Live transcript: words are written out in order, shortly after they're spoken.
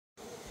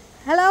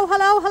Hello,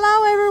 hello,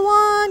 hello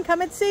everyone.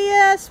 Come and see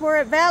us. We're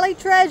at Valley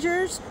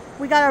Treasures.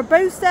 We got our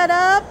booth set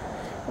up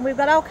and we've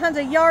got all kinds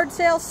of yard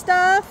sale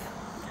stuff.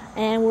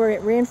 And we're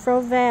at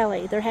Renfro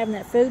Valley. They're having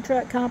that food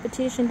truck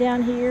competition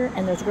down here,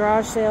 and there's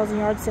garage sales and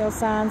yard sale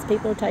signs.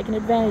 People are taking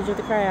advantage of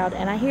the crowd.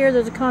 And I hear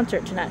there's a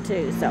concert tonight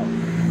too, so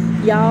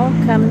y'all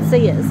come and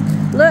see us.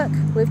 Look,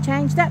 we've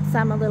changed up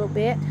some a little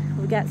bit.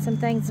 We've got some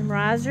things in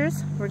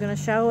risers. We're gonna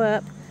show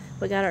up.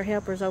 We got our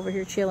helpers over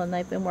here chilling.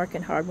 They've been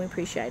working hard. We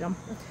appreciate them.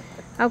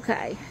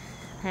 Okay,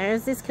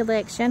 there's this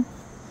collection.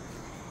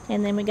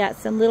 And then we got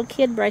some little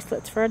kid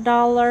bracelets for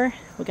 $1.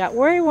 We got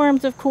worry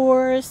worms, of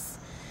course.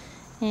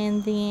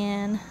 And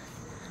then,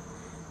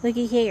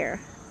 looky here.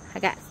 I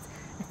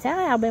tell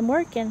you, I've been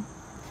working.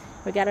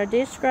 We got our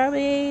dish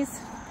scrubbies.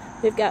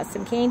 We've got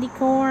some candy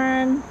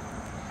corn.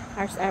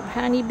 Our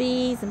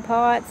honeybees and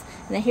pots.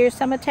 And then here's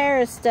some of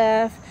Tara's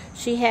stuff.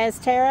 She has,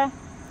 Tara,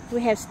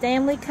 we have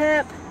Stanley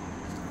Cup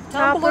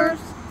Tumblers.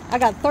 I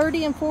got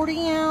 30 and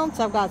 40 ounce.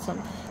 I've got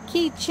some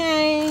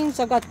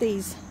keychains. I've got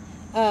these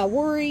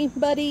worry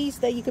buddies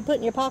that you can put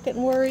in your pocket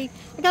and worry.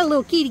 I got a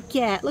little kitty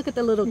cat. Look at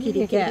the little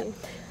kitty cat.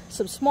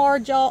 Some small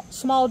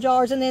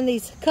jars, and then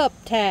these cup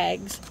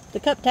tags. The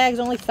cup tags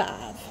only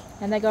 $5.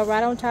 And they go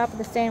right on top of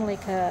the Stanley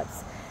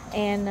Cups.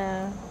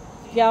 And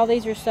y'all,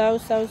 these are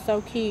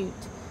so cute.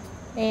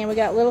 And we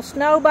got little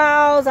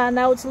snowballs. I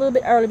know it's a little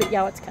bit early, but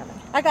y'all, it's coming.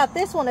 I got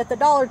this one at the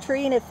Dollar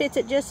Tree, and it fits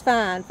it just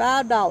fine.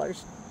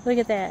 $5. Look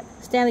at that.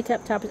 Stanley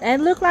Cup toppers.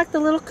 And look like the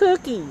little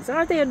cookies.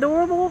 Aren't they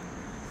adorable?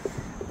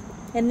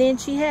 And then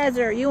she has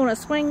her, you want to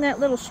swing that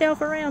little shelf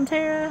around,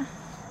 Tara?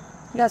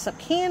 We got some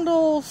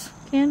candles.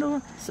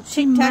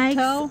 She makes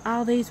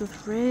all these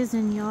with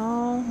resin,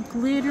 y'all.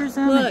 Glitters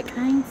them. Look,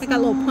 I got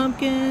little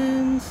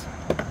pumpkins.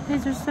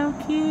 These are so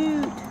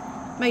cute.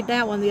 Made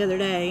that one the other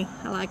day.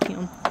 I like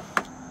him.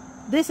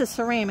 This is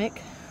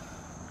ceramic.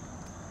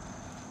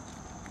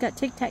 Got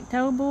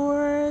tic-tac-toe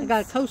boards. I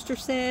got a coaster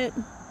set.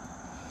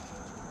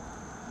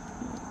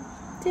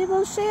 See a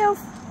little shelf.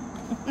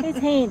 It's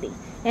handy.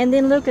 And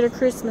then look at her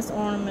Christmas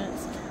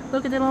ornaments.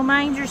 Look at the little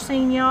manger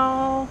scene,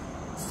 y'all.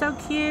 So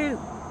cute.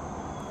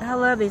 I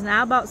love these.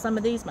 Now I bought some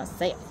of these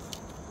myself.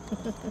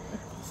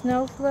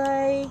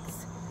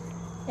 Snowflakes.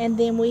 And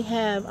then we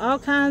have all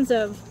kinds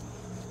of,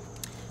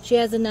 she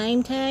has a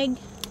name tag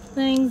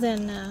things,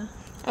 and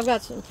I've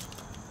got some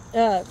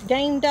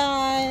game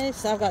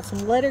dice. I've got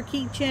some letter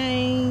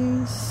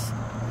keychains.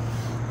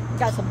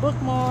 Got some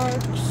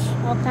bookmarks.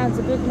 All kinds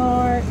of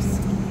bookmarks.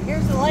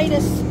 Here's the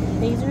latest.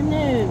 These are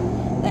new.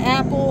 The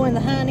apple and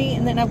the honey,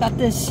 and then I've got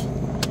this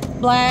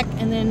black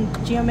and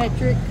then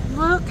geometric.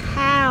 Look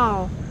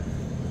how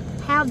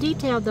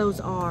detailed those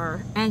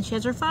are. And she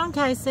has her phone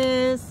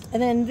cases.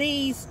 And then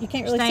these, you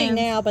can't really see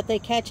now, but they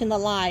catch in the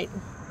light.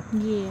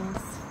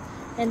 Yes.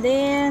 And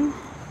then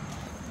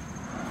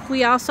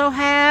we also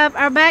have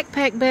our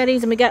backpack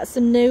buddies, and we got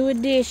some new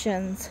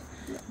additions.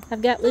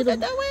 I've got Look at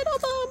the little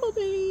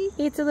bumblebee.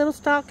 It's a little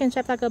stocking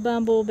shaped like a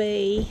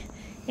bumblebee.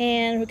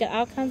 And we've got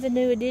all kinds of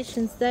new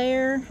additions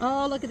there.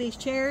 Oh, look at these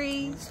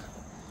cherries.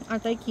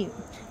 Aren't they cute?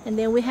 And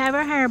then we have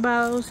our hair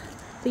bows.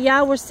 So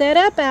y'all, we're set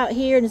up out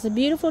here, and it's a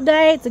beautiful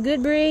day. It's a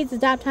good breeze. It's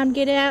about time to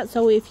get out.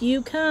 So if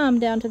you come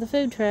down to the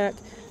food truck,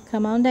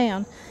 come on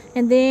down.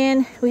 And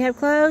then we have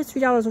clothes,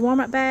 $3 a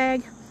warm-up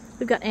bag.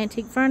 We've got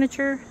antique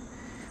furniture.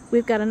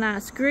 We've got a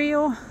nice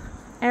grill,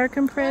 air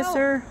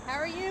compressor. Oh, how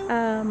are you?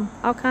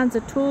 All kinds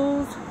of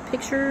tools,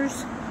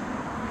 pictures.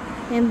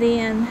 And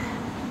then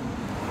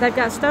they've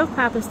got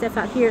stovepipe and stuff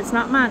out here. It's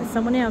not mine, it's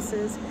someone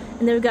else's.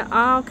 And then we've got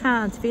all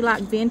kinds. If you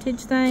like vintage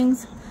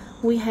things,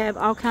 we have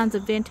all kinds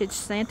of vintage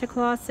Santa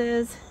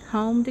Clauses,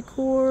 home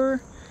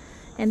decor.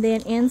 And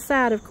then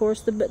inside, of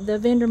course, the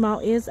vendor mall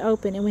is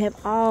open, and we have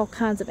all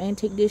kinds of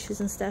antique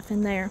dishes and stuff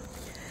in there.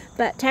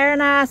 But Tara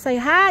and I say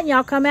hi, and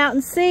y'all come out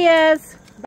and see us.